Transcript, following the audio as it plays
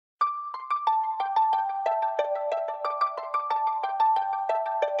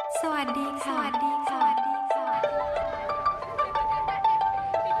สวัสดีค่ะ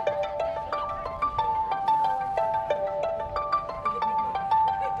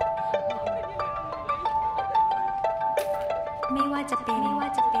ไม่ว่าจะเป็น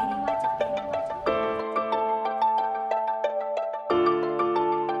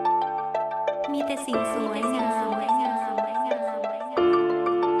มีแต่สิ่งสวยงาม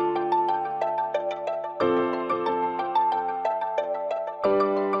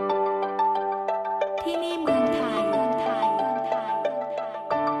ที่นี่เมืองไทย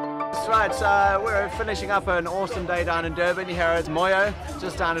That's right, so we're finishing up an awesome day down in Durban. Here at Moyo,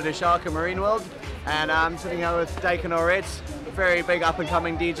 just down at Ashaka Marine World, and I'm sitting here with Dakin Auret, very big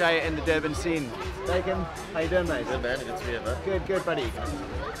up-and-coming DJ in the Durban scene. Dakin, how you doing, mate? Good, man. Good to be here, man. Good, buddy.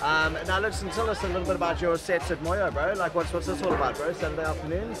 Now listen, tell us a little bit about your sets at Moyo, bro. Like, what's this all about, bro? Saturday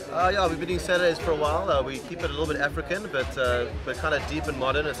afternoons? Yeah, we've been doing Saturdays for a while. We keep it a little bit African, but kind of deep and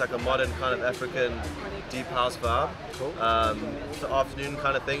modern. It's like a modern kind of African deep house vibe. Cool. It's an afternoon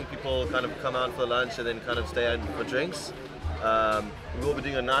kind of thing. People kind of come out for lunch and then kind of stay in for drinks. We will be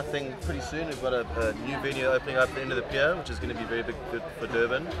doing a night thing pretty soon. We've got a new venue opening up at the end of the pier, which is going to be very good for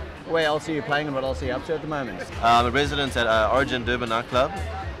Durban. Where else are you playing and what else are you up to at the moment? I'm a resident at Origin Durban nightclub.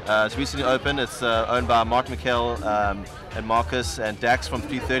 It's recently opened. It's owned by Mark McHale and Marcus and Dax from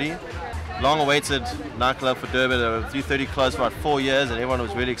 330. Long-awaited nightclub for Durban. 330 closed for about 4 years, and everyone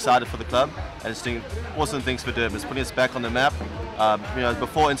was really excited for the club. And it's doing awesome things for Durban. It's putting us back on the map.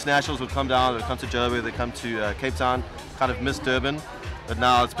 Before internationals would come down, they'd come to Joburg, they'd come to Cape Town, kind of miss Durban. But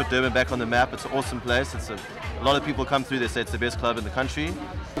now it's put Durban back on the map. It's an awesome place. A lot of people come through. They say it's the best club in the country.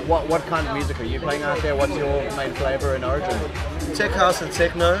 What kind of music are you playing out there? What's your main flavour in Origin? Tech house and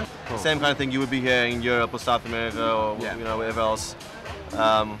techno. Cool. Same kind of thing you would be hearing in Europe or South America or wherever else,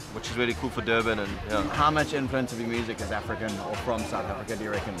 which is really cool for Durban. And how much influence of your music is African or from South Africa, do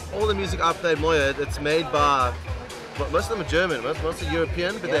you reckon? All the music I play at Moyo, it's made by, most of them are German, most are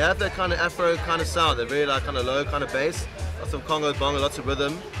European, but they have that kind of Afro kind of sound. They're very like kind of low kind of bass, lots of Congo bongo, lots of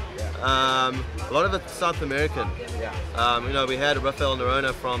rhythm. A lot of it's South American. We had Rafael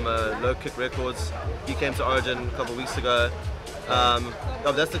Nerona from Low Kick Records. He came to Origin a couple of weeks ago.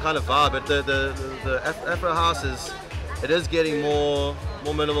 That's the kind of vibe. But the Afro house it is getting more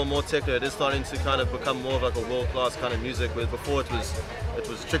minimal, more techno. It is starting to kind of become more of like a world-class kind of music. Where before it was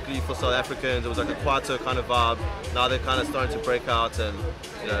strictly for South Africans. It was like a quieter kind of vibe. Now they're kind of starting to break out and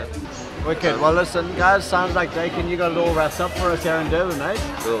Wicked. Well, listen, guys, sounds like Dakin, you got it all wrapped up for us here in Durban, mate.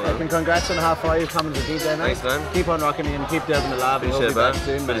 Cool, man. And congrats on how far you've come as a DJ, mate. Thanks, man. Keep on rocking and keep Durban alive. Appreciate it, man.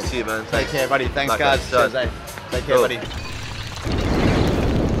 Soon, Good to see you, man. Take care, buddy. Thanks, Likewise. guys. Cheers, eh? Take care, buddy.